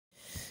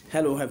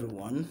Hello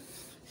everyone,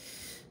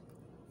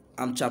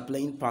 I'm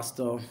Chaplain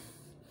Pastor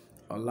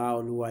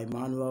Olaoluwa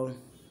Emmanuel,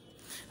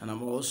 and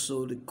I'm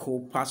also the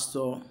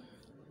co-pastor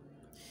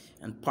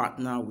and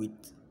partner with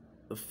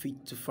the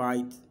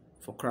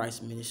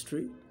Fit2Fight4Christ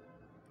Ministry,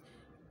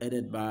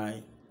 headed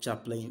by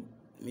Chaplain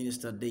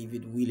Minister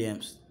David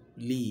Williams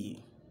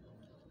Lee.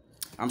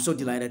 I'm so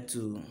delighted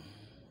to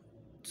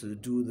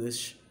do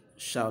this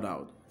shout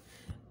out.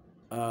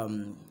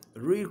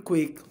 Real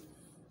quick,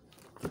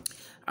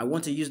 I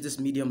want to use this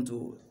medium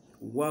to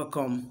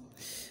welcome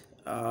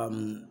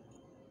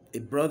a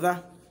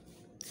brother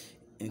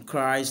in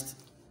Christ,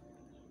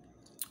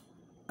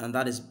 and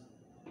that is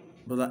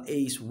Brother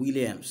Ace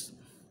Williams.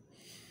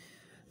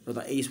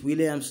 Brother Ace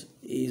Williams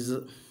is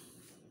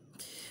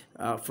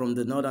from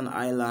the Northern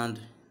Ireland.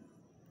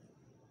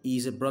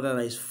 He's a brother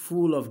that is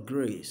full of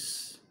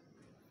grace.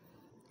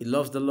 He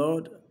loves the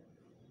Lord,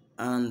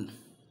 and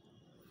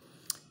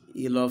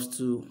he loves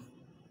to,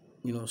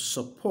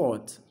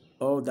 support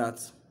all that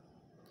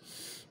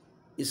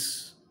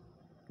is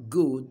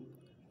good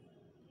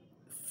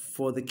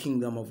for the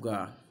kingdom of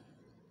God.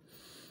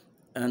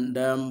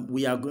 And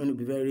we are going to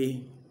be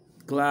very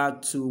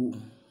glad to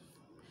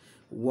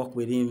work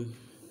with him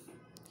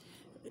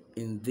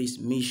in this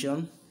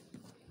mission,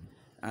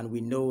 and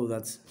we know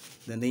that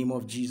the name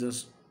of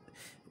Jesus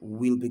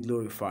will be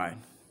glorified.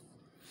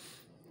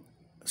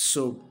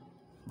 So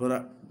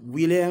Brother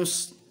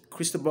Williams,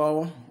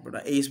 Christaval,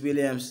 Brother Ace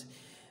Williams,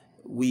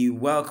 we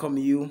welcome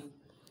you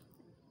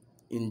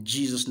in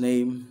Jesus'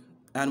 name,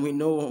 and we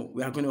know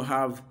we are going to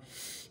have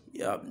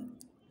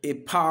a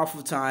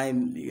powerful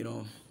time,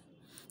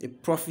 a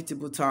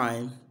profitable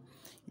time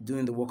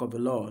doing the work of the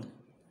Lord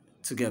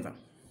together.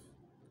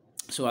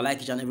 So I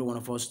like each and every one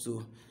of us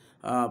to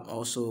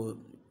also,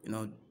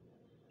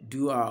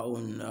 do our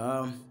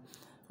own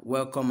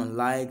welcome and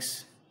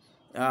likes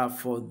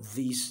for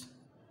this.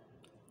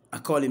 I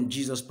call him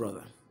Jesus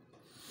brother.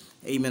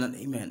 Amen and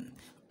amen.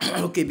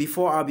 Okay,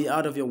 before I be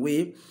out of your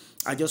way,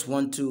 I just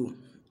want to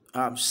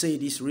say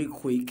this real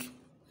quick.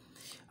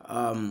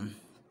 Our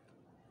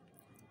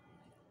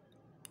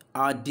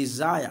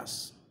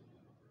desires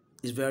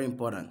is very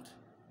important.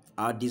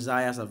 Our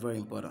desires are very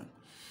important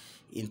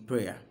in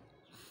prayer.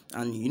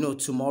 And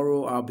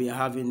tomorrow I'll be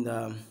having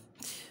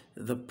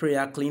the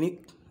prayer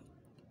clinic.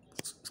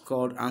 It's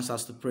called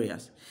Answers to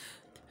Prayers.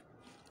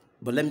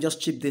 But let me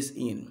just chip this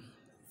in.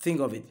 Think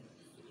of it.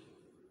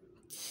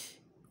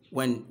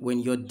 When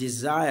your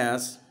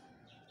desires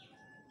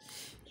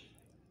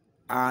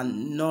are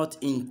not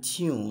in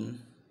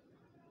tune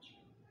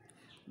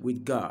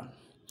with God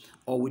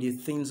or with the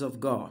things of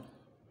God,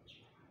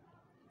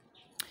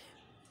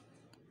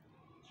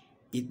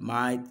 it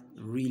might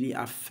really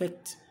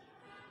affect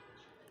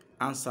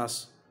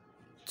answers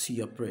to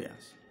your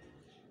prayers.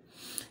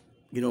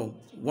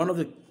 One of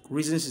the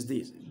reasons is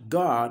this: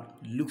 God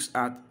looks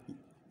at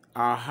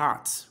our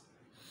hearts.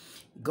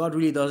 God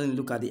really doesn't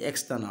look at the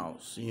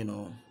externals.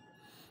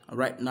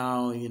 Right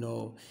now,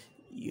 in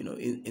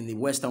the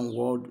Western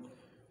world,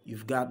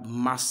 you've got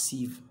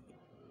massive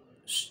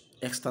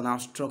external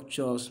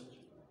structures,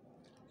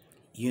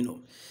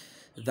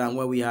 than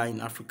where we are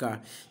in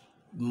Africa.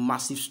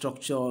 Massive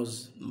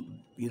structures,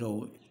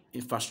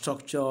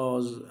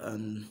 infrastructures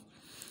and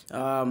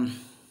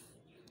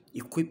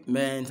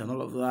equipment and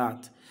all of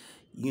that,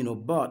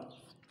 but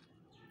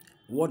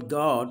what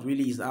God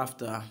really is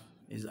after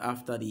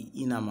the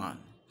inner man,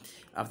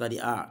 after the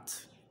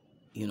heart.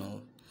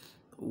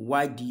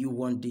 Why do you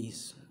want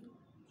this?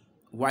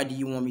 Why do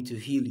you want me to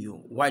heal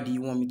you? Why do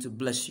you want me to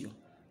bless you?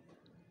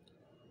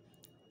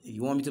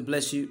 You want me to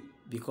bless you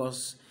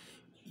because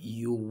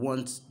you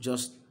want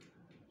just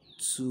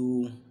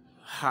to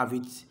have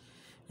it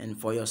and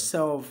for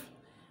yourself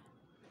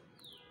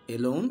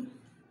alone,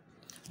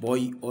 or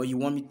you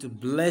want me to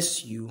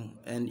bless you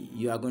and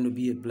you are going to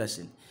be a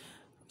blessing.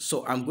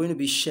 So I'm going to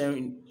be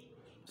sharing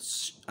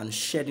and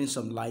shedding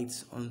some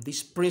light on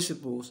these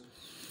principles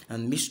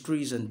and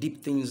mysteries and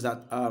deep things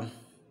that are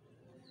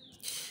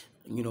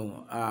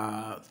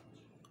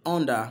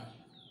under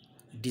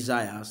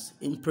desires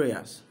in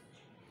prayers.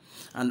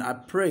 And I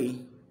pray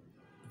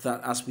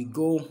that as we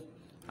go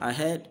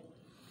ahead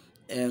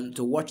and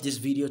to watch this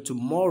video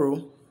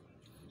tomorrow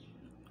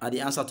at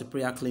the Answer to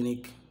Prayer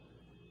Clinic,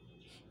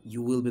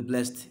 you will be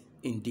blessed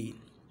indeed.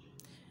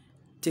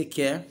 Take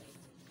care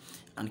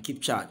and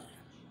keep charge.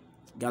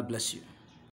 God bless you.